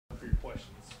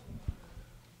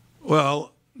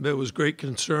Well, there was great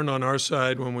concern on our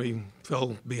side when we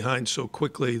fell behind so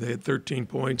quickly. They had 13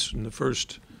 points in the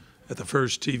first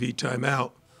TV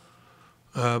timeout.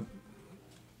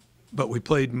 But we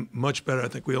played much better. I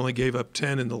think we only gave up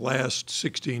 10 in the last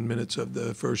 16 minutes of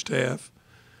the first half.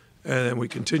 And then we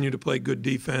continued to play good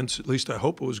defense. At least I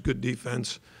hope it was good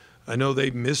defense. I know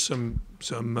they missed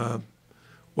some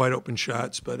wide open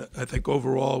shots, but I think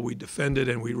overall we defended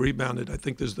and we rebounded. I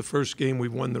think this is the first game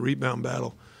we've won the rebound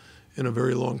battle in a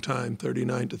very long time,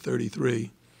 39-33.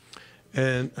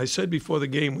 And I said before the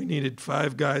game we needed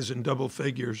 5 guys in double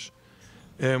figures,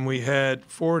 and we had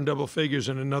 4 in double figures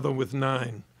and another with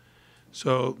 9.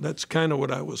 So that's kind of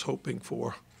what I was hoping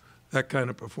for, that kind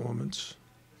of performance.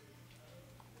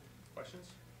 Questions?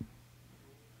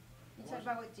 You talked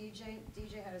about what DJ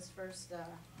had his first, I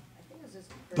think it was his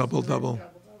first Double-double.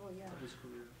 Double-double, yeah. His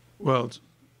career. Well,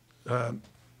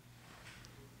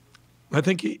 I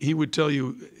think he would tell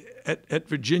you at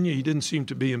Virginia he didn't seem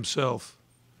to be himself.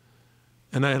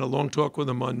 And I had a long talk with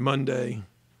him on Monday,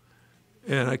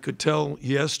 and I could tell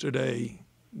yesterday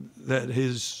that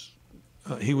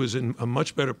he was in a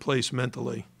much better place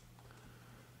mentally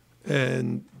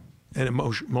and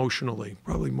emotionally,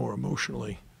 probably more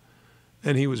emotionally.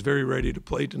 And he was very ready to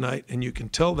play tonight, and you can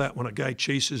tell that when a guy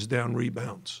chases down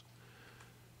rebounds.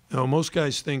 Now, most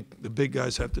guys think the big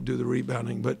guys have to do the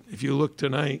rebounding, but if you look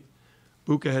tonight,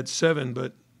 Buka had 7,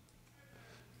 but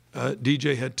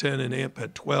DJ had 10 and Amp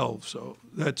had 12. So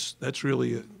that's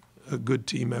really a good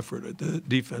team effort at the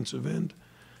defensive end.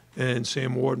 And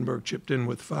Sam Wardenberg chipped in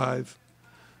with 5,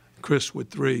 Chris with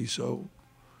 3. So,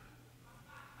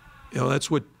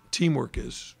 that's what teamwork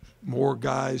is. More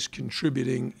guys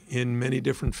contributing in many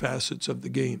different facets of the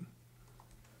game.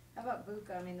 How about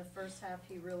Buka? I mean, the first half,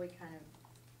 he really kind of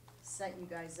set you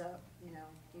guys up. He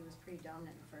was pretty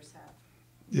dominant in the first half.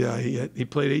 Yeah, he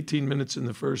played 18 minutes in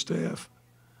the first half,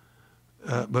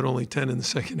 but only 10 in the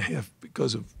second half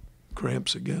because of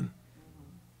cramps again.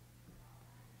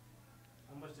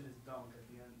 How much did his dunk at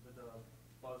the end with the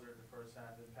buzzer at the first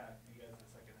half impact you guys in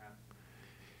the second half?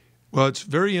 Well, it's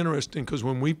very interesting because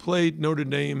when we played Notre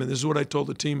Dame, and this is what I told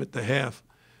the team at the half,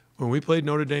 when we played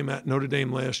Notre Dame at Notre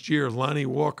Dame last year, Lonnie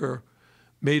Walker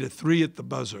made a 3 at the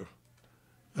buzzer.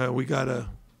 We got a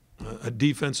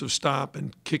defensive stop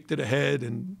and kicked it ahead,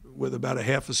 and with about a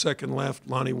half a second left,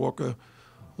 Lonnie Walker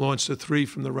launched a 3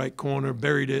 from the right corner,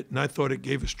 buried it, and I thought it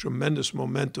gave us tremendous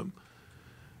momentum.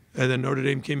 And then Notre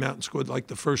Dame came out and scored like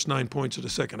the first 9 points of the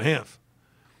second half.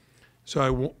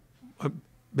 So I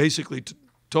basically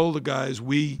told the guys,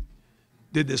 we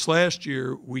did this last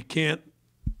year, we can't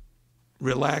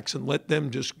relax and let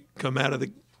them just come out of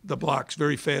the blocks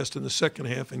very fast in the second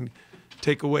half and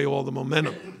take away all the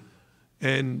momentum.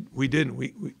 And we didn't.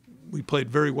 We played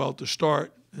very well to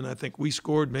start, and I think we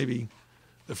scored maybe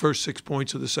the first 6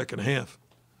 points of the second half.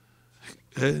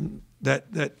 And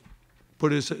that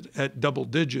put us at double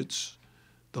digits,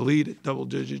 the lead at double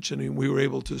digits, and we were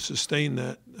able to sustain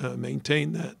that,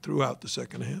 maintain that throughout the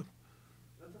second half.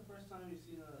 That's the first time you've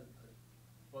seen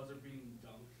a buzzer being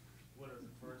dunked, whether it's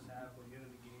the first half or the end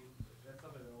of the game. That's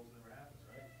something that almost never happens,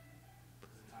 right? Is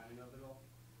the timing of it all?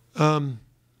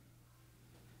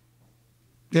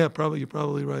 Yeah, you're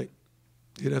probably right.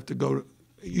 You'd have to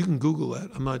you can Google that,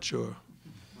 I'm not sure.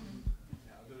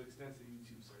 Yeah, I'll do an extensive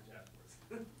YouTube search afterwards.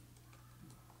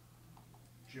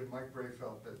 Jim, Mike Bray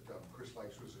felt that Chris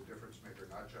Likes was a difference maker,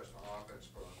 not just on offense,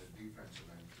 but on the defensive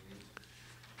end. Can you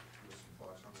give us some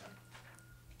thoughts on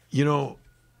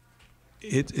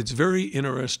that? It's very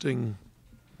interesting,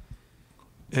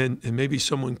 and maybe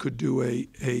someone could do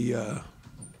a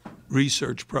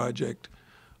research project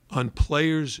on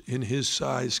players in his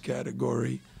size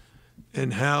category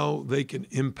and how they can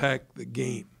impact the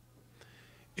game.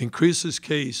 In Chris's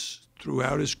case,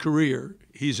 throughout his career,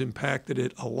 he's impacted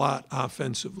it a lot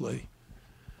offensively.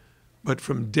 But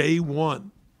from day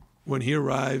one, when he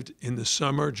arrived in the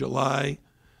summer, July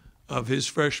of his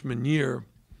freshman year,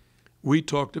 we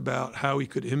talked about how he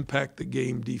could impact the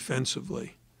game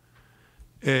defensively.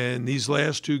 And these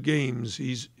last 2 games,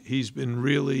 he's been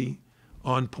really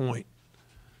on point.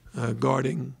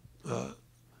 Guarding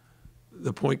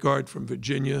the point guard from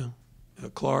Virginia,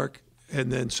 Clark,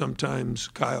 and then sometimes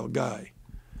Kyle Guy.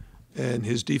 And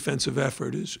his defensive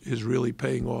effort is really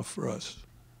paying off for us.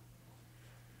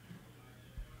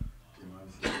 Jim,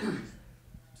 obviously,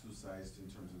 2 sides in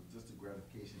terms of just the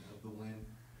gratification of the win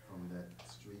from that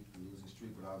streak, the losing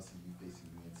streak, but obviously you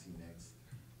facing UNC next.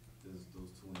 Does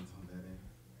those 2 wins on that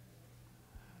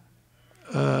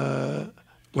end?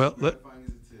 Well,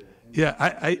 yeah,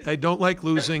 I don't like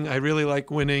losing. I really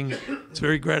like winning. It's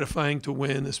very gratifying to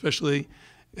win, especially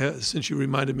since you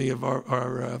reminded me of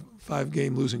our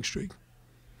 5-game losing streak.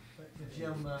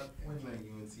 Jim, When playing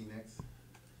UNC next?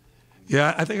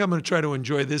 Yeah, I think I'm going to try to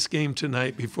enjoy this game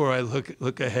tonight before I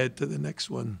look ahead to the next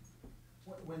one.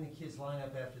 when the kids line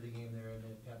up after the game there and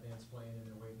the Pat band's playing and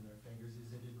they're waving their fingers,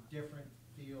 is it a different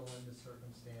feel in the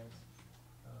circumstance?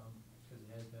 Because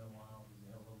it has been a while, does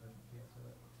it have a little different feel to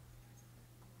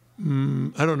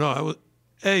it? I don't know.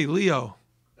 Hey, Leo,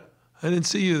 I didn't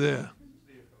see you there.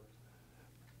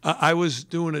 I was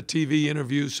doing a TV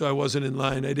interview, so I wasn't in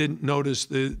line. I didn't notice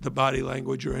the body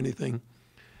language or anything.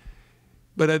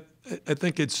 But I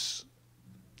think it's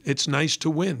nice to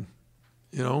win.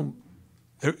 You know,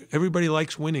 everybody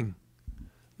likes winning.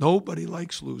 Nobody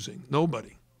likes losing.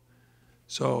 Nobody.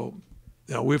 So,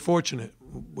 you know, we're fortunate.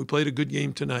 We played a good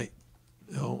game tonight.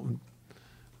 You know,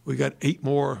 we got 8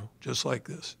 more just like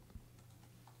this.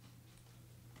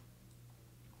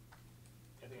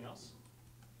 Anything else?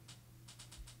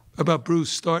 How about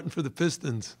Bruce starting for the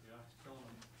Pistons? Yeah, killing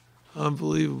them.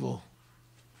 Unbelievable.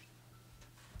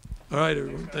 All right,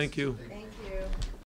 everyone. Thank you. Thank